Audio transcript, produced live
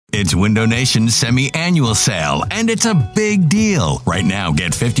It's Window Nation's semi-annual sale, and it's a big deal. Right now,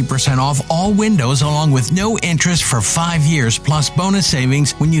 get 50% off all windows along with no interest for 5 years plus bonus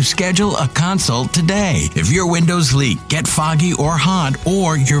savings when you schedule a consult today. If your windows leak, get foggy or hot,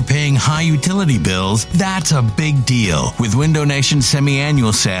 or you're paying high utility bills, that's a big deal. With Window Nation's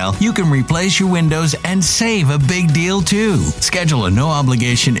semi-annual sale, you can replace your windows and save a big deal too. Schedule a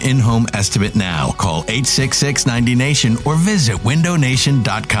no-obligation in-home estimate now. Call 866-90NATION or visit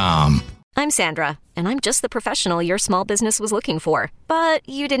windownation.com. I'm Sandra, and I'm just the professional your small business was looking for. But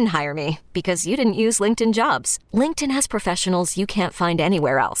you didn't hire me because you didn't use LinkedIn Jobs. LinkedIn has professionals you can't find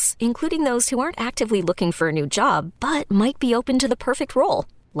anywhere else, including those who aren't actively looking for a new job, but might be open to the perfect role,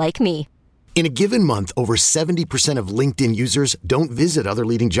 like me. In a given month, over 70% of LinkedIn users don't visit other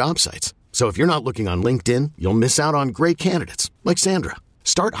leading job sites. So if you're not looking on LinkedIn, you'll miss out on great candidates like Sandra.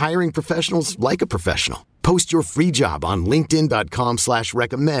 Start hiring professionals like a professional. Post your free job on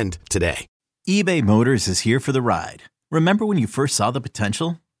linkedin.com/recommend today. eBay Motors is here for the ride. Remember when you first saw the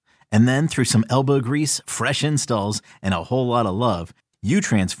potential? And then through some elbow grease, fresh installs, and a whole lot of love, you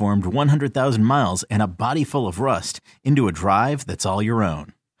transformed 100,000 miles and a body full of rust into a drive that's all your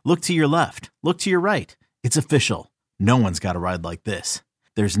own. Look to your left. Look to your right. It's official. No one's got a ride like this.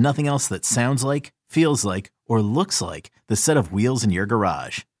 There's nothing else that sounds like, feels like, or looks like the set of wheels in your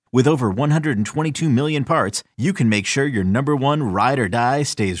garage. With over 122 million parts, you can make sure your number one ride or die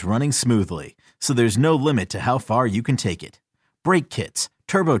stays running smoothly, so there's no limit to how far you can take it. Brake kits,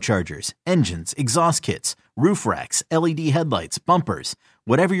 turbochargers, engines, exhaust kits, roof racks, LED headlights, bumpers,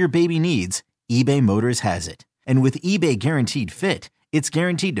 whatever your baby needs, eBay Motors has it. And with eBay Guaranteed Fit, it's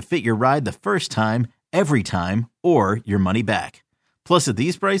guaranteed to fit your ride the first time, every time, or your money back. Plus, at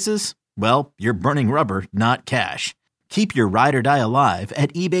these prices, well, you're burning rubber, not cash. Keep your ride or die alive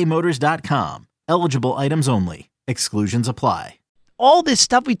at ebaymotors.com. Eligible items only. Exclusions apply. All this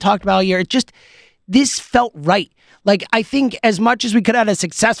stuff we talked about here, this felt right. Like, I think as much as we could have had a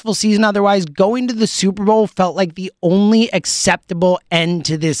successful season otherwise, going to the Super Bowl felt like the only acceptable end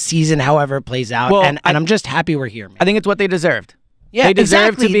to this season, however it plays out. Well, and I'm just happy we're here, man. I think it's what they deserved. Yeah, they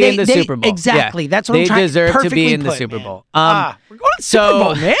deserve exactly. to be in the Super Bowl. Exactly. Yeah. That's what I'm trying to They deserve to perfectly be in the put, Super man. Bowl. We're going to the Super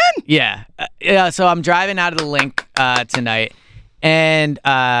Bowl, man. Yeah. So I'm driving out of the Link tonight and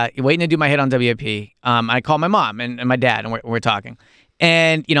waiting to do my hit on WAP. I call my mom and my dad, and we're talking.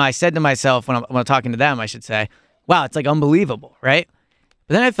 And, I said to myself when I'm talking to them, I should say, wow, it's like unbelievable, right?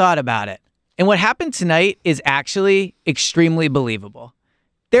 But then I thought about it. And what happened tonight is actually extremely believable.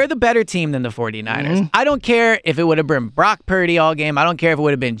 They're the better team than the 49ers. Mm-hmm. I don't care if it would have been Brock Purdy all game. I don't care if it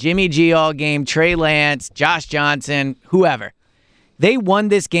would have been Jimmy G all game, Trey Lance, Josh Johnson, whoever. They won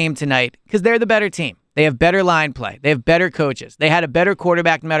this game tonight because they're the better team. They have better line play. They have better coaches. They had a better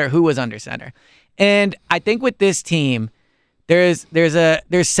quarterback no matter who was under center. And I think with this team, there's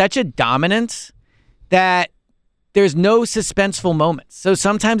such a dominance that there's no suspenseful moments. So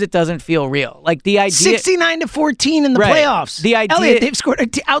sometimes it doesn't feel real. Like the idea 69-14 in the playoffs. The idea Elliot, they've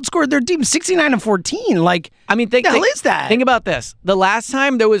outscored their team 69-14. Like, I mean, the hell is that? Think about this. The last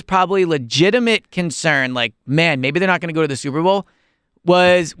time there was probably legitimate concern, like, man, maybe they're not going to go to the Super Bowl,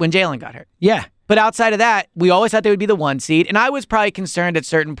 was when Jalen got hurt. Yeah. But outside of that, we always thought they would be the 1 seed. And I was probably concerned at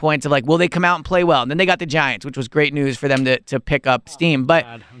certain points of like, will they come out and play well? And then they got the Giants, which was great news for them to pick up steam. But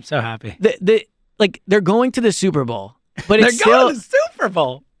God, I'm so happy. They're going to the Super Bowl, but they're it's still going to the Super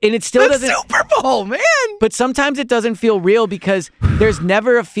Bowl, and it still doesn't. Super Bowl, man. But sometimes it doesn't feel real because there's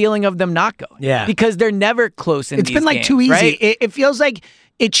never a feeling of them not going. Yeah, because they're never close in. It's these been like games, too easy. Right? It feels like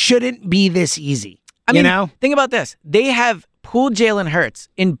it shouldn't be this easy. I mean, think about this. They have pulled Jalen Hurts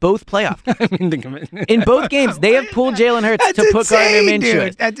in both playoff games. In both games, they have pulled Jalen Hurts to put Gardner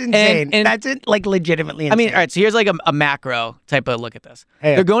Minshew. That's insane. And that's legitimately insane. I mean, all right, so here's like a macro type of look at this.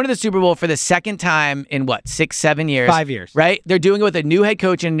 Hey, they're going to the Super Bowl for the second time in 6-7 years? 5 years. Right? They're doing it with a new head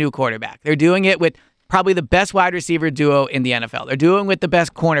coach and a new quarterback. They're doing it with probably the best wide receiver duo in the NFL. They're doing it with the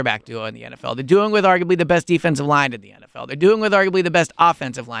best cornerback duo in the NFL. They're doing it with arguably the best defensive line in the NFL. They're doing it with arguably the best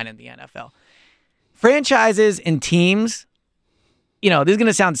offensive line in the NFL. Franchises and teams, this is going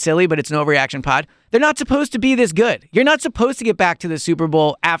to sound silly, but it's an overreaction pod. They're not supposed to be this good. You're not supposed to get back to the Super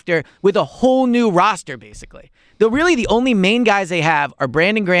Bowl with a whole new roster, basically. The only main guys they have are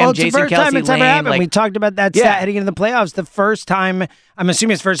Brandon Graham, Jason Kelce, it's the first time it's ever happened. Lane. We talked about that stat heading into the playoffs. The first time, I'm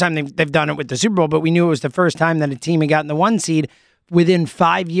assuming it's the first time they've done it with the Super Bowl, but we knew it was the first time that a team had gotten the 1 seed within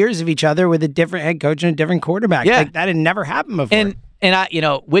 5 years of each other with a different head coach and a different quarterback. Yeah. Like, that had never happened before. And I,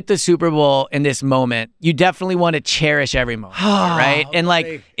 with the Super Bowl in this moment, you definitely want to cherish every moment, right?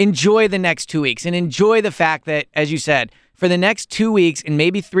 And enjoy the next 2 weeks and enjoy the fact that, as you said, for the next 2 weeks and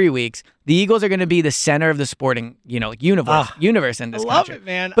maybe 3 weeks, the Eagles are going to be the center of the sporting, universe in this country. I love it,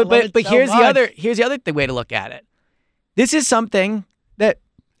 man. But I love it so here's much. here's the other way to look at it. This is something that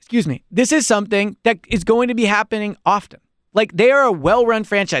is going to be happening often. Like, they are a well-run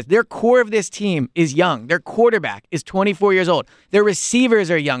franchise. Their core of this team is young. Their quarterback is 24 years old. Their receivers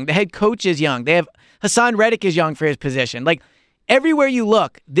are young. The head coach is young. They have Hassan Reddick is young for his position. Like, everywhere you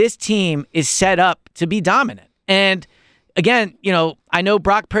look, this team is set up to be dominant. And again, I know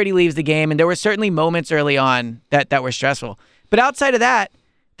Brock Purdy leaves the game, and there were certainly moments early on that were stressful. But outside of that,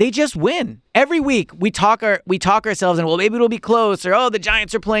 they just win. Every week we talk ourselves and, well, maybe it'll be close, or, oh, the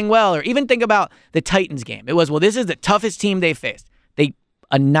Giants are playing well, or even think about the Titans game. It was, well, this is the toughest team they faced. They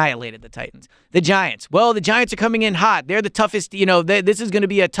annihilated the Titans. The Giants, well, the Giants are coming in hot. They're the toughest, this is going to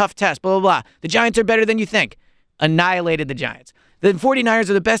be a tough test, blah, blah, blah. The Giants are better than you think. Annihilated the Giants. The 49ers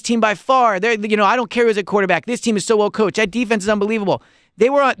are the best team by far. They're, I don't care who's at quarterback. This team is so well coached. That defense is unbelievable. They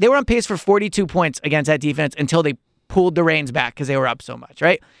were on pace for 42 points against that defense until they pulled the reins back because they were up so much,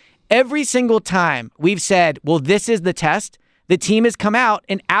 right? Every single time we've said, well, this is the test, the team has come out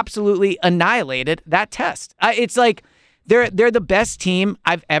and absolutely annihilated that test. It's like they're the best team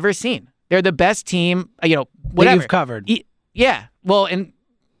I've ever seen. They're the best team, whatever. That you've covered. Yeah. Well, and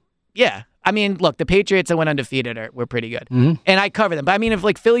yeah. I mean, look, the Patriots that went undefeated were pretty good. Mm-hmm. And I cover them. But I mean, if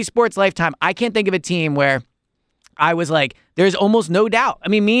like Philly sports lifetime, I can't think of a team where I was like, there's almost no doubt. I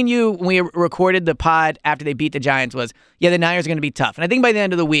mean, me and you, when we recorded the pod after they beat the Giants, was, the Niners are going to be tough. And I think by the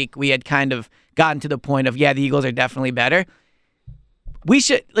end of the week, we had kind of gotten to the point of, the Eagles are definitely better. We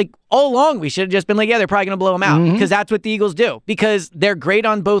should, all along, we should have just been like, they're probably going to blow them out, because that's what the Eagles do, because they're great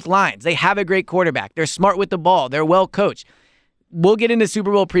on both lines. They have a great quarterback. They're smart with the ball. They're well coached. We'll get into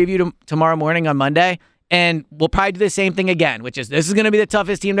Super Bowl preview tomorrow morning on Monday, and we'll probably do the same thing again, which is this is going to be the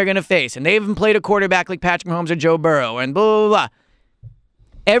toughest team they're going to face. And they haven't played a quarterback like Patrick Mahomes or Joe Burrow and blah, blah, blah.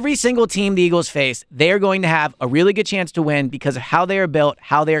 Every single team the Eagles face, they are going to have a really good chance to win because of how they are built,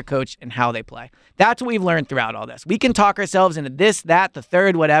 how they are coached, and how they play. That's what we've learned throughout all this. We can talk ourselves into this, that, the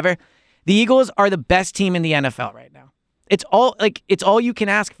third, whatever. The Eagles are the best team in the NFL right now. It's all you can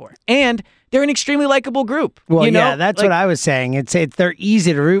ask for. And they're an extremely likable group. Well, that's what I was saying. They're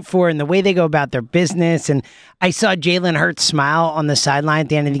easy to root for, and the way they go about their business. And I saw Jalen Hurts smile on the sideline at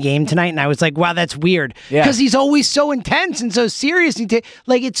the end of the game tonight, and I was like, wow, that's weird. Because he's always so intense and so serious.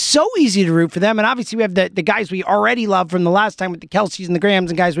 It's so easy to root for them. And obviously we have the guys we already love from the last time with the Kelce's and the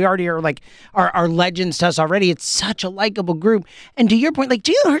Grahams, and guys we already are legends to us already. It's such a likable group. And to your point,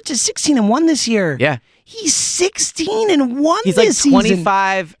 Jalen Hurts is 16-1 this year. Yeah. He's 16-1 He's this season.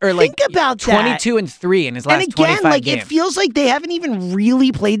 25 or Think about 22-3 in his last 25 games. It feels like they haven't even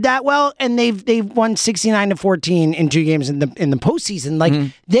really played that well, and they've won 69-14 in 2 games in the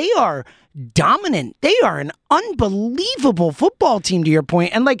postseason. They are dominant. They are an unbelievable football team, to your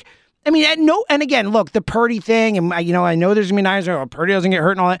point. And and again, look, the Purdy thing, and I know there's gonna be Niners, Purdy doesn't get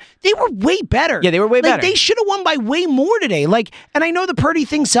hurt and all that. They were way better. Yeah, they were way better. They should have won by way more today. And I know the Purdy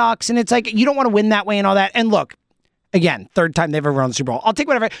thing sucks, and it's you don't want to win that way and all that. And look, again, third time they've ever won the Super Bowl. I'll take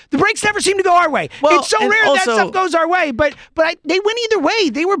whatever. The breaks never seem to go our way. Well, it's so rare that stuff goes our way, but they win either way.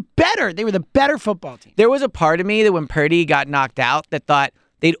 They were better. They were the better football team. There was a part of me that when Purdy got knocked out that thought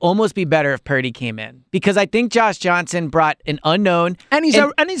they'd almost be better if Purdy came in, because I think Josh Johnson brought an unknown, and he's a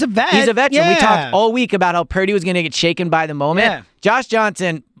vet. He's a veteran. Yeah. We talked all week about how Purdy was going to get shaken by the moment. Yeah. Josh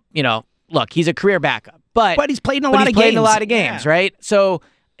Johnson, look, he's a career backup, but he's played in a lot of games. Played in a lot of games, right? So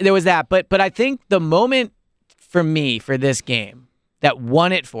there was that. But I think the moment for me for this game that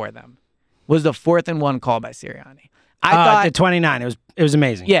won it for them was the 4th and 1 call by Sirianni. I thought the 29. It was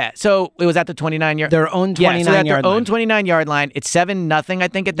amazing. Yeah, so it was at the 29-yard. Their own 29-yard line. So at their own 29-yard line. It's 7-0, I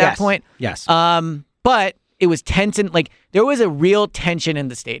think, at that point. Yes. But it was tense, and there was a real tension in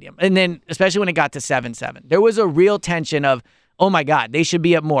the stadium. And then, especially when it got to 7-7, there was a real tension of, oh my God, they should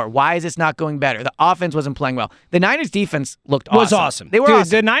be up more. Why is this not going better? The offense wasn't playing well. The Niners defense looked awesome. Was awesome. They were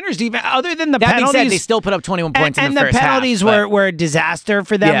awesome. The Niners defense, other than the that penalties, being said, they still put up 21 points in the first half. And the penalties were a disaster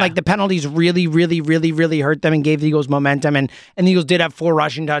for them. Yeah. The penalties really, really, really, really hurt them and gave the Eagles momentum. And the Eagles did have 4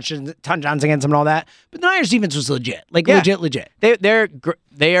 rushing touchdowns against them and all that. But the Niners defense was legit. Legit. They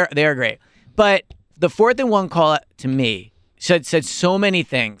are great. But the 4th and 1 call to me said so many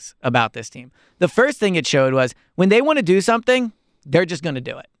things about this team. The first thing it showed was when they want to do something, they're just going to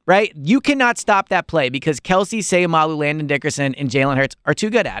do it, right? You cannot stop that play because Kelce, Sayamalu, Landon Dickerson, and Jalen Hurts are too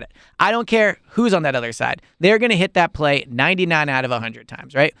good at it. I don't care who's on that other side. They're going to hit that play 99 out of 100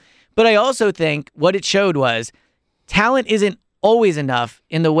 times, right? But I also think what it showed was talent isn't always enough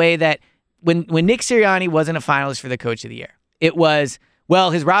in the way that when Nick Sirianni wasn't a finalist for the Coach of the Year, it was,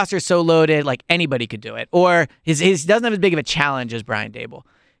 well, his roster's so loaded, anybody could do it. Or he doesn't have as big of a challenge as Brian Daboll.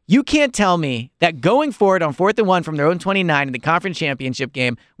 You can't tell me that going forward on 4th and 1 from their own 29 in the conference championship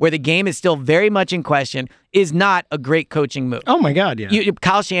game, where the game is still very much in question, is not a great coaching move. Oh my God, yeah.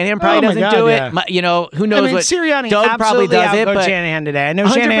 Kyle Shanahan probably doesn't do it. Yeah. Who knows what Sirianni Doug probably does it. But Shanahan today. I know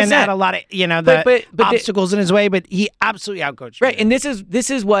 100%. Shanahan had a lot of obstacles in his way, but he absolutely outcoached. Right, and this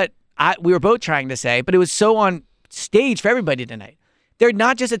is what we were both trying to say, but it was so on stage for everybody tonight. They're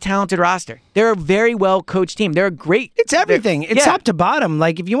not just a talented roster. They're a very well-coached team. They're a great... It's everything. It's top to bottom.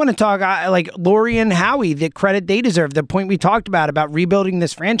 Like, if you want to talk, like, Laurie and Howie, the credit they deserve, the point we talked about rebuilding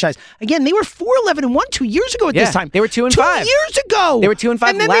this franchise. Again, they were 4-11-1 2 years ago at this time. They were 2-5. 2 years ago. They were 2-5 last year.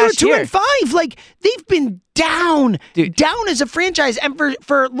 And then they were 2-5. Like, they've been down as a franchise. And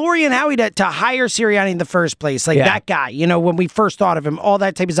for Laurie and Howie to hire Sirianni in the first place, like that guy, when we first thought of him, all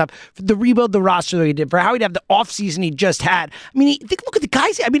that type of stuff, for the rebuild the roster that he did, for Howie to have the offseason he just had. I mean, look at the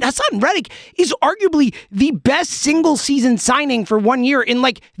guys. I mean, Hassan Reddick is arguably the best single season signing for 1 year in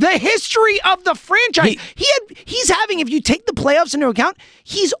like the history of the franchise. He's having, if you take the playoffs into account,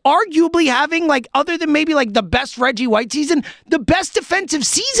 he's arguably having, like, other than maybe like the best Reggie White season, the best defensive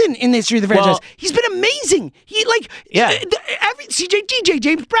season in the history of the franchise. He's been amazing. He every CJ, DJ,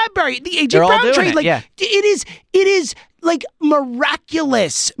 James Bradbury, the AJ Brown trade. It is like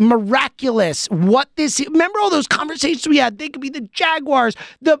miraculous what this. Remember all those conversations we had? They could be the Jaguars,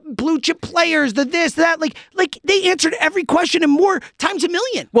 the blue chip players, the this, that. Like they answered every question and more times a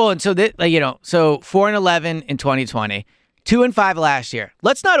million. Well, and so that so 4-11 in 2020, 2-5 last year.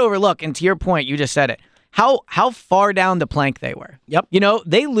 Let's not overlook. And to your point, you just said it. How far down the plank they were. Yep.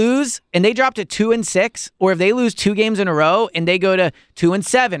 They lose and they drop to 2-6, or if they lose 2 games in a row and they go to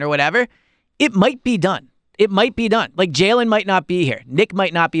 2-7 or whatever, it might be done. It might be done. Like, Jalen might not be here. Nick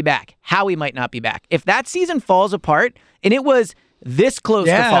might not be back. Howie might not be back. If that season falls apart, and it was this close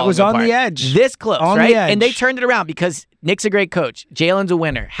to falling apart. Yeah, it was on the edge. This close, on right? The edge. And they turned it around because Nick's a great coach. Jalen's a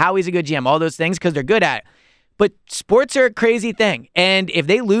winner. Howie's a good GM. All those things because they're good at it. But sports are a crazy thing. And if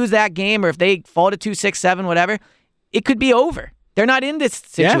they lose that game or if they fall to 2-6-7, whatever, it could be over. They're not in this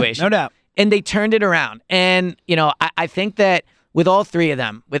situation. Yeah, no doubt. And they turned it around. And, I think that with all three of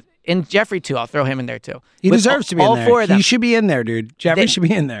them, and Jeffrey too, I'll throw him in there too. He deserves to be in there. All four of them. He should be in there, dude. Jeffrey should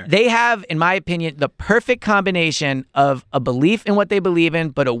be in there. They have, in my opinion, the perfect combination of a belief in what they believe in,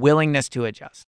 but a willingness to adjust.